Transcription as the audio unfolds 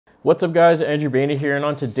What's up guys, Andrew Baena here, and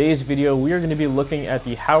on today's video we are going to be looking at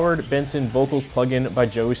the Howard Benson Vocals plugin by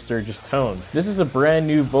Joey Sturgis Tones. This is a brand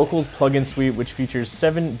new vocals plugin suite which features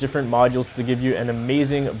 7 different modules to give you an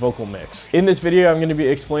amazing vocal mix. In this video I'm going to be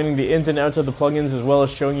explaining the ins and outs of the plugins as well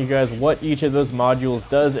as showing you guys what each of those modules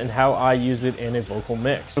does and how I use it in a vocal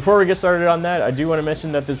mix. Before we get started on that, I do want to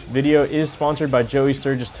mention that this video is sponsored by Joey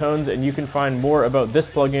Sturgis Tones, and you can find more about this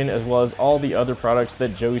plugin as well as all the other products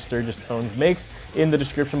that Joey Sturgis Tones makes in the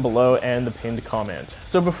description below and the pinned comment.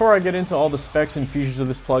 So before I get into all the specs and features of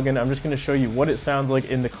this plugin, I'm just going to show you what it sounds like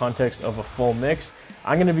in the context of a full mix.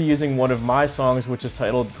 I'm going to be using one of my songs which is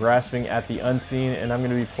titled Grasping at the Unseen, and I'm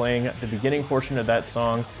going to be playing the beginning portion of that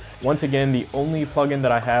song. Once again, the only plugin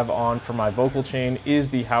that I have on for my vocal chain is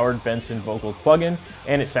the Howard Benson Vocals plugin,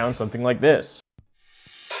 and it sounds something like this.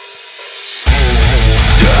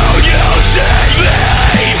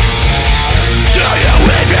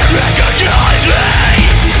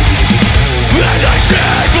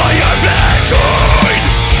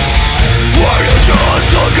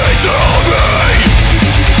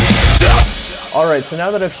 Alright, so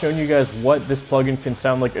now that I've shown you guys what this plugin can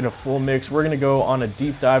sound like in a full mix, we're going to go on a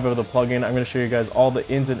deep dive of the plugin. I'm going to show you guys all the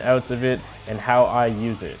ins and outs of it and how I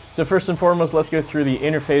use it. So first and foremost, let's go through the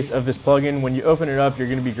interface of this plugin. When you open it up, you're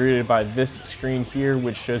going to be greeted by this screen here,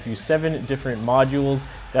 which shows you 7 different modules.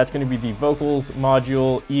 That's going to be the vocals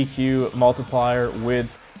module, EQ, multiplier,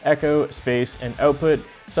 width, echo, space, and output.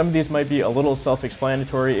 Some of these might be a little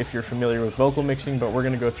self-explanatory if you're familiar with vocal mixing, but we're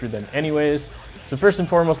going to go through them anyways. So first and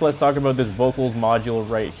foremost, let's talk about this vocals module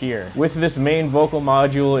right here. With this main vocal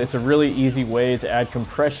module, it's a really easy way to add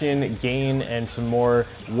compression, gain, and some more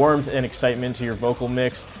warmth and excitement to your vocal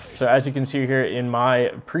mix. So as you can see here in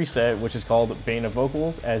my preset, which is called Baena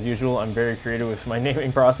Vocals, as usual, I'm very creative with my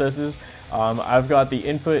naming processes. I've got the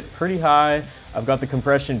input pretty high, I've got the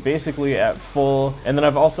compression basically at full, and then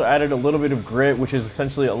I've also added a little bit of grit, which is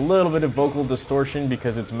essentially a little bit of vocal distortion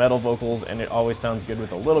because it's metal vocals and it always sounds good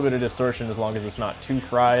with a little bit of distortion as long as it's not too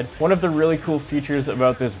fried. One of the really cool features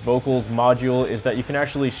about this vocals module is that you can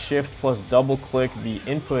actually shift plus double click the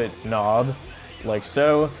input knob like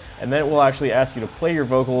so, and then it will actually ask you to play your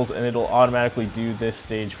vocals and it'll automatically do this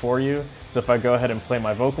stage for you. So if I go ahead and play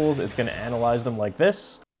my vocals, it's going to analyze them like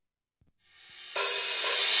this.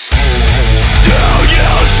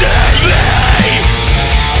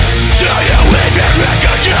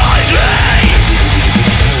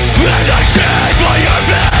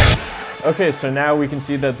 Okay, so now we can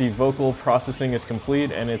see that the vocal processing is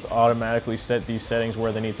complete and it's automatically set these settings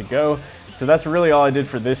where they need to go. So that's really all I did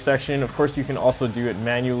for this section. Of course, you can also do it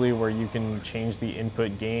manually where you can change the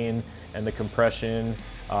input gain and the compression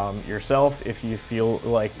yourself if you feel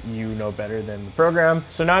like you know better than the program.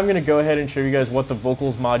 So now I'm going to go ahead and show you guys what the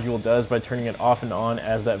vocals module does by turning it off and on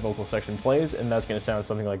as that vocal section plays, and that's going to sound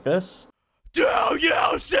something like this. Do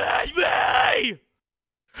you see me?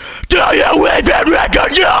 Do you even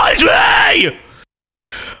recognize me?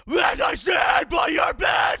 As I stand by your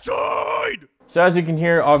bedside. So as you can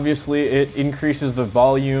hear, obviously it increases the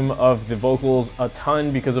volume of the vocals a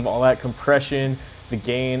ton because of all that compression, the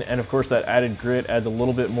gain, and of course that added grit adds a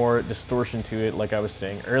little bit more distortion to it like I was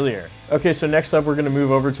saying earlier. Okay, so next up we're going to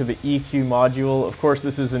move over to the EQ module. Of course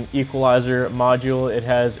this is an equalizer module. It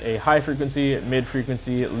has a high frequency, mid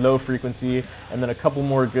frequency, low frequency, and then a couple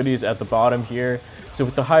more goodies at the bottom here. So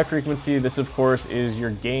with the high frequency, this of course is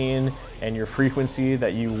your gain and your frequency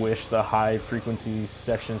that you wish the high frequency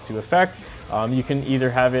sections to affect. You can either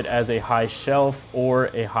have it as a high shelf or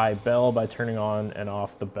a high bell by turning on and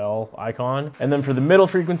off the bell icon. And then for the middle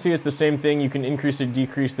frequency, it's the same thing. You can increase or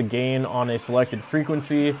decrease the gain on a selected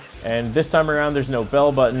frequency. And this time around, there's no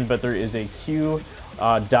bell button, but there is a Q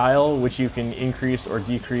dial, which you can increase or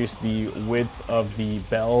decrease the width of the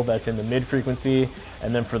bell that's in the mid frequency.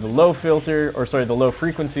 And then for the low filter, or sorry, the low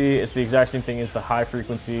frequency, it's the exact same thing as the high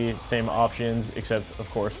frequency, same options, except of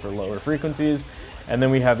course for lower frequencies. And then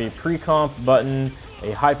we have a pre-comp button,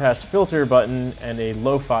 a high-pass filter button, and a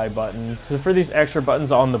lo-fi button. So for these extra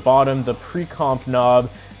buttons on the bottom, the pre-comp knob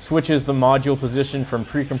switches the module position from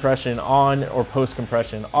pre-compression on or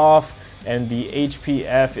post-compression off. And the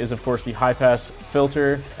HPF is of course the high-pass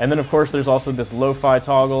filter. And then of course there's also this lo-fi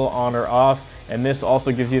toggle on or off. And this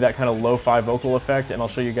also gives you that kind of lo-fi vocal effect, and I'll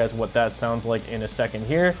show you guys what that sounds like in a second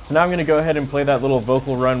here. So now I'm going to go ahead and play that little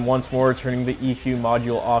vocal run once more, turning the EQ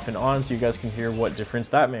module off and on so you guys can hear what difference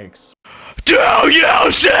that makes. Do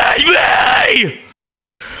you see me?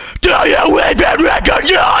 Do you even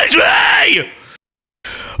recognize me?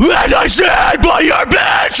 As I stand by your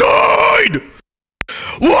bedside?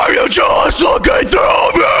 Were you just looking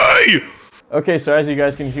through me? Okay, so as you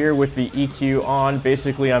guys can hear with the EQ on,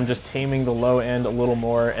 basically I'm just taming the low end a little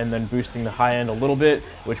more and then boosting the high end a little bit,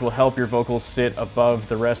 which will help your vocals sit above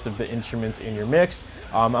the rest of the instruments in your mix.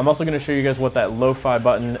 I'm also going to show you guys what that lo-fi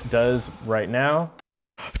button does right now.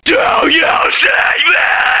 Do you see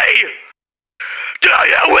me? Do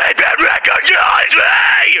you even recognize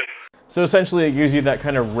me? So essentially it gives you that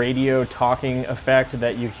kind of radio talking effect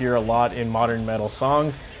that you hear a lot in modern metal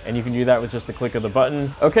songs, and you can do that with just the click of the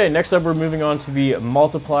button. Okay, next up we're moving on to the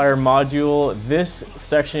multiplier module. This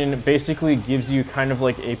section basically gives you kind of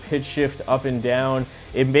like a pitch shift up and down.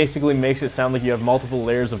 It basically makes it sound like you have multiple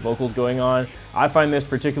layers of vocals going on. I find this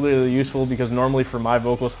particularly useful because normally for my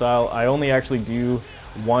vocal style, I only actually do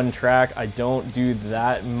one track. I don't do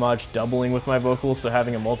that much doubling with my vocals, so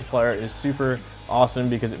having a multiplier is super awesome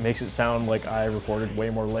because it makes it sound like I recorded way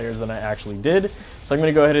more layers than I actually did. So I'm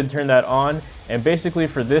going to go ahead and turn that on, and basically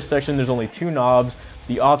for this section there's only two knobs.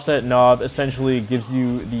 The offset knob essentially gives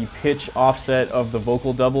you the pitch offset of the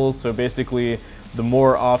vocal doubles, so basically the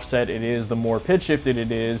more offset it is, the more pitch shifted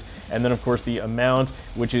it is, and then of course the amount,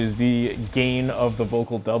 which is the gain of the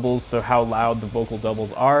vocal doubles, so how loud the vocal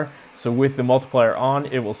doubles are. So with the multiplier on,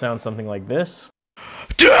 it will sound something like this.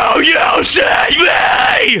 Do you see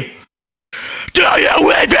me? Do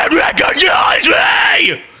you even recognize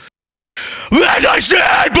me? As I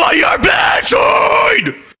stand by your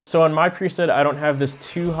bedside! So on my preset, I don't have this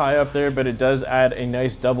too high up there, but it does add a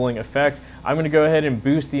nice doubling effect. I'm going to go ahead and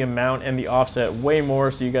boost the amount and the offset way more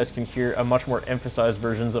so you guys can hear a much more emphasized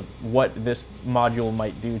versions of what this module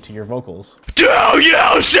might do to your vocals. Do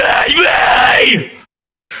you see me?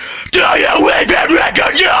 Do you even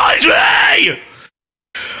recognize me?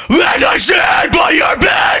 As I stand by your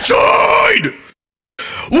bedside!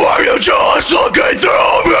 Were you just looking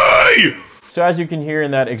through me? So as you can hear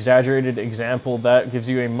in that exaggerated example, that gives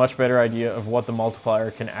you a much better idea of what the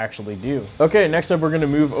multiplier can actually do. Okay, next up we're going to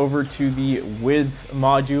move over to the width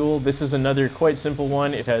module. This is another quite simple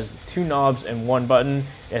one. It has two knobs and one button.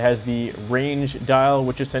 It has the range dial,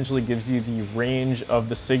 which essentially gives you the range of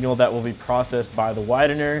the signal that will be processed by the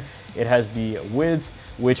widener. It has the width,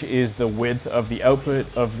 which is the width of the output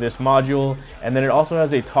of this module, and then it also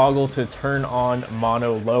has a toggle to turn on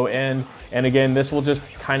mono low end. And again, this will just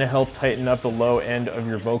kind of help tighten up the low end of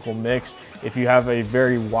your vocal mix. If you have a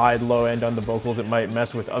very wide low end on the vocals, it might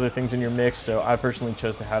mess with other things in your mix, so I personally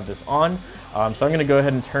chose to have this on. So I'm going to go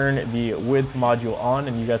ahead and turn the width module on,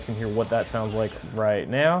 and you guys can hear what that sounds like right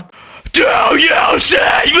now. Do you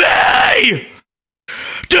see me?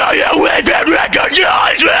 Do you even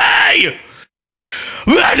recognize me?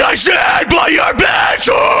 As I stand by your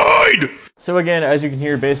bedside! So again, as you can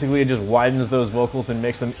hear, basically it just widens those vocals and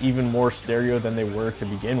makes them even more stereo than they were to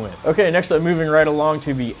begin with. Okay, next up, moving right along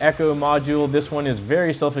to the echo module. This one is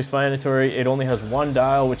very self-explanatory. It only has one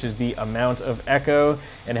dial, which is the amount of echo,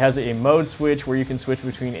 and has a mode switch where you can switch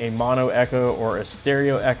between a mono echo or a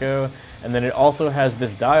stereo echo. And then it also has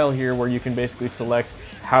this dial here where you can basically select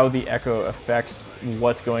how the echo affects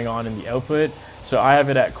what's going on in the output. So I have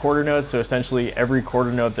it at quarter notes, so essentially every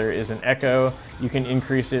quarter note there is an echo. You can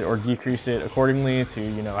increase it or decrease it accordingly to,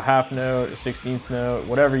 you know, a half note, a 16th note,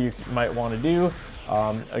 whatever you might want to do.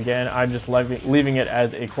 Again, I'm just leaving it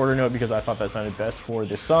as a quarter note because I thought that sounded best for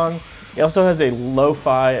this song. It also has a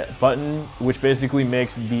lo-fi button, which basically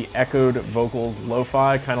makes the echoed vocals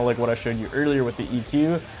lo-fi, kind of like what I showed you earlier with the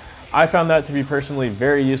EQ. I found that to be personally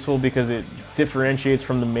very useful because it differentiates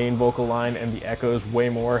from the main vocal line and the echoes way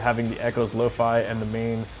more, having the echoes lo-fi and the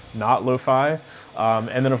main not lo-fi.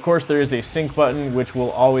 And then of course there is a sync button, which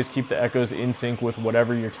will always keep the echoes in sync with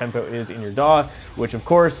whatever your tempo is in your DAW, which of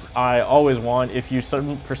course I always want. If you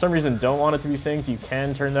for some reason don't want it to be synced, you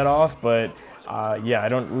can turn that off, but yeah, I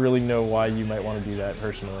don't really know why you might want to do that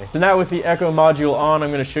personally. So now with the echo module on,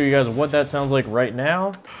 I'm going to show you guys what that sounds like right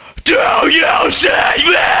now. Do you see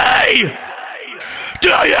me? Do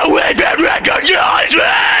you even recognize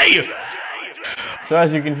me? So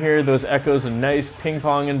as you can hear, those echoes are nice ping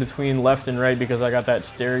pong in between left and right because I got that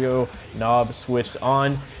stereo knob switched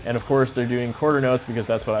on. And of course they're doing quarter notes because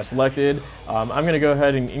that's what I selected. I'm going to go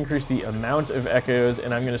ahead and increase the amount of echoes,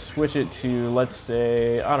 and I'm going to switch it to, let's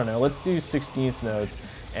say, I don't know, let's do 16th notes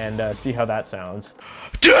and see how that sounds.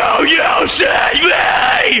 Do you see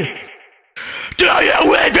me? Do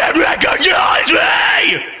you even recognize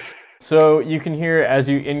me? So you can hear as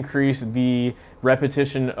you increase the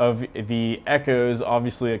repetition of the echoes,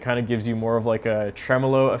 obviously it kind of gives you more of like a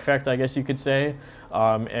tremolo effect, I guess you could say.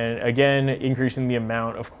 And again, increasing the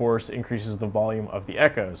amount, of course, increases the volume of the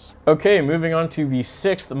echoes. Okay, moving on to the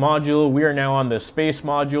 6th module. We are now on the space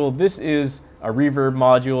module. This is a reverb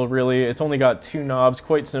module, really. It's only got 2 knobs,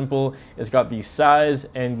 quite simple. It's got the size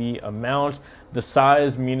and the amount. The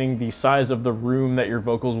size meaning the size of the room that your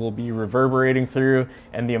vocals will be reverberating through,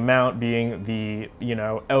 and the amount being the,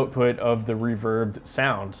 output of the reverbed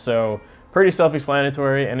sound. So pretty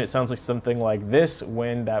self-explanatory, and it sounds like something like this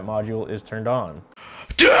when that module is turned on.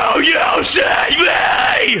 Do you see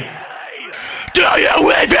me? Do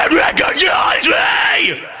you even recognize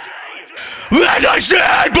me? As I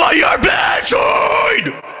stand by your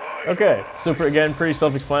bedside! Okay, so again, pretty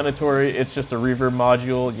self-explanatory. It's just a reverb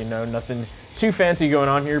module, nothing too fancy going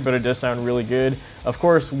on here, but it does sound really good. Of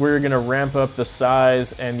course, we're gonna ramp up the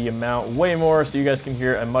size and the amount way more so you guys can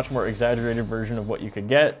hear a much more exaggerated version of what you could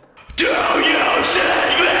get. Do you see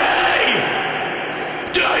me?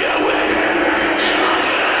 Do you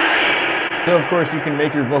So of course you can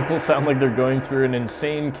make your vocals sound like they're going through an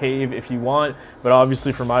insane cave if you want, but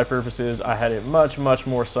obviously for my purposes, I had it much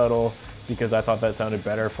more subtle because I thought that sounded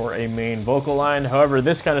better for a main vocal line. However,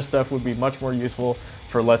 this kind of stuff would be much more useful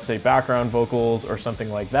for, let's say, background vocals or something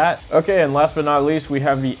like that. Okay, and last but not least, we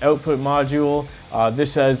have the output module.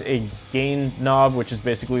 This has a gain knob, which is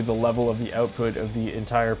basically the level of the output of the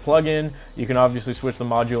entire plugin. You can obviously switch the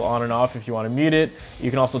module on and off if you want to mute it.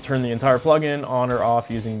 You can also turn the entire plugin on or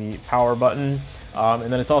off using the power button.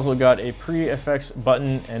 And then it's also got a pre-effects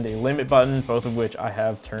button and a limit button, both of which I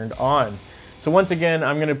have turned on. So once again,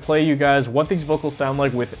 I'm gonna play you guys what these vocals sound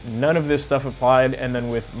like with none of this stuff applied and then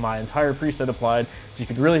with my entire preset applied, so you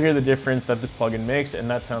can really hear the difference that this plugin makes, and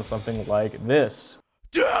that sounds something like this.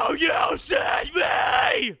 Do you see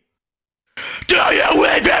me? Do you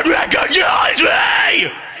even recognize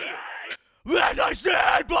me? As I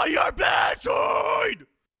stand by your bedside?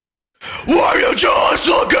 Were you just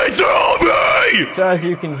looking through me? So as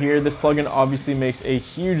you can hear, this plugin obviously makes a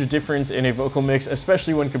huge difference in a vocal mix,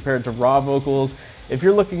 especially when compared to raw vocals. If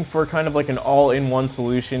you're looking for kind of like an all-in-one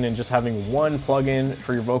solution and just having one plugin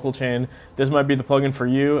for your vocal chain, this might be the plugin for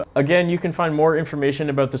you. Again, you can find more information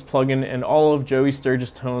about this plugin and all of Joey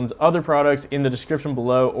Sturgis Tone's other products in the description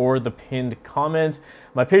below or the pinned comment.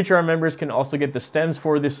 My Patreon members can also get the stems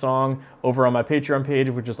for this song over on my Patreon page,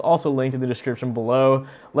 which is also linked in the description below.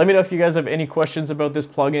 Let me know if you guys have any questions about this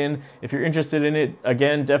plugin. If you're interested in it,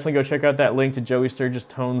 again, definitely go check out that link to Joey Sturgis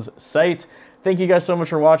Tone's site. Thank you guys so much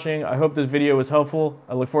for watching. I hope this video was helpful.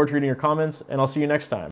 I look forward to reading your comments, and I'll see you next time.